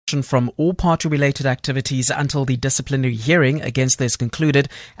from all party-related activities until the disciplinary hearing against this concluded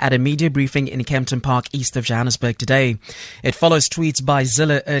at a media briefing in Kempton Park, east of Johannesburg today. It follows tweets by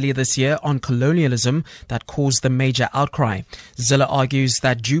Zille earlier this year on colonialism that caused the major outcry. Zille argues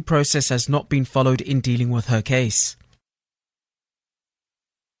that due process has not been followed in dealing with her case.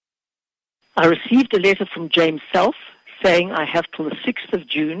 I received a letter from James Self saying I have till the 6th of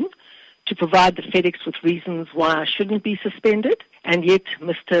June to provide the FedEx with reasons why I shouldn't be suspended, and yet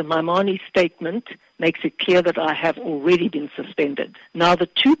Mr. Maimani's statement makes it clear that I have already been suspended. Now, the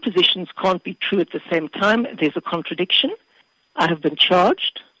two positions can't be true at the same time. There's a contradiction. I have been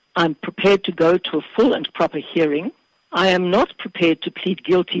charged. I'm prepared to go to a full and proper hearing. I am not prepared to plead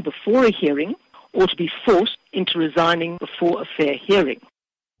guilty before a hearing or to be forced into resigning before a fair hearing.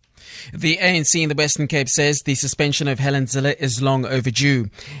 The ANC in the Western Cape says the suspension of Helen Zille is long overdue.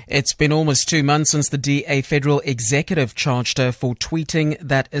 It's been almost 2 months since the DA federal executive charged her for tweeting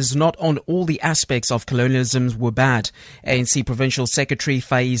that is not on all the aspects of colonialism were bad. ANC Provincial Secretary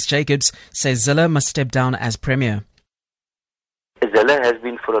Faiz Jacobs says Zille must step down as Premier. Zille has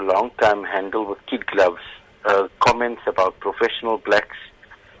been for a long time handled with kid gloves. Comments about professional blacks,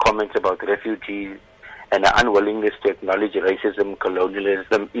 comments about refugees, and an unwillingness to acknowledge racism,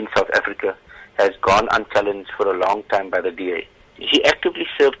 colonialism in South Africa has gone unchallenged for a long time by the DA. She actively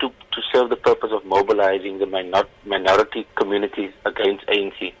served to serve the purpose of mobilizing the minority communities against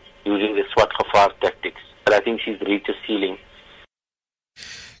ANC using the swart gevaar tactics. But I think she's reached a ceiling.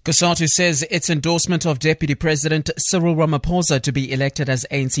 COSATU says its endorsement of Deputy President Cyril Ramaphosa to be elected as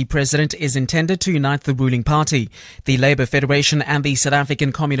ANC President is intended to unite the ruling party. The Labour Federation and the South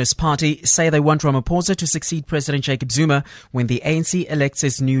African Communist Party say they want Ramaphosa to succeed President Jacob Zuma when the ANC elects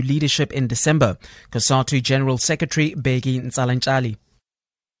its new leadership in December. COSATU General Secretary Bheki Ntshalintshali.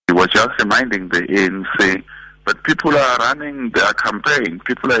 He was just reminding the ANC, but people are running their campaign,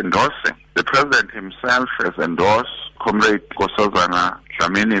 people are endorsing. The President himself has endorsed Comrade Nkosazana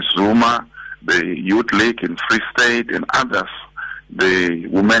Dlamini Zuma, the Youth League in Free State and others, the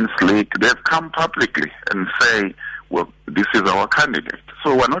Women's League. They've come publicly and say, well, this is our candidate.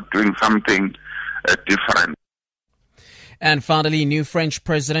 So we're not doing something different. And finally, new French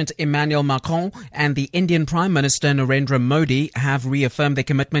President Emmanuel Macron and the Indian Prime Minister Narendra Modi have reaffirmed their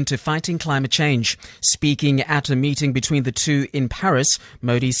commitment to fighting climate change. Speaking at a meeting between the two in Paris,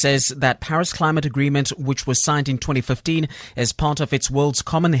 Modi says that Paris Climate Agreement, which was signed in 2015, is part of its world's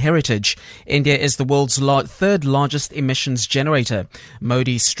common heritage. India is the world's third largest emissions generator.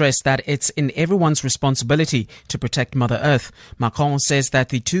 Modi stressed that it's in everyone's responsibility to protect Mother Earth. Macron says that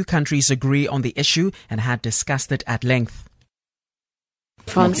the two countries agree on the issue and had discussed it at length.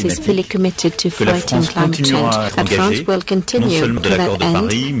 France is fully committed to fighting climate change, and France will continue to that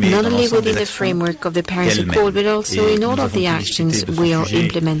end, not only within the framework of the Paris Accord, but also in all of the actions we are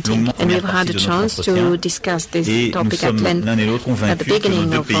implementing. And we've had a chance to discuss this topic at length at the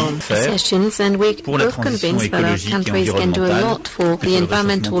beginning of our sessions, and we're both convinced that our countries can do a lot for the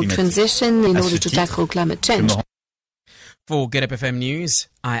environmental transition in order to tackle climate change. For Get Up FM News,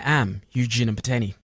 I am Eugene Mpateni.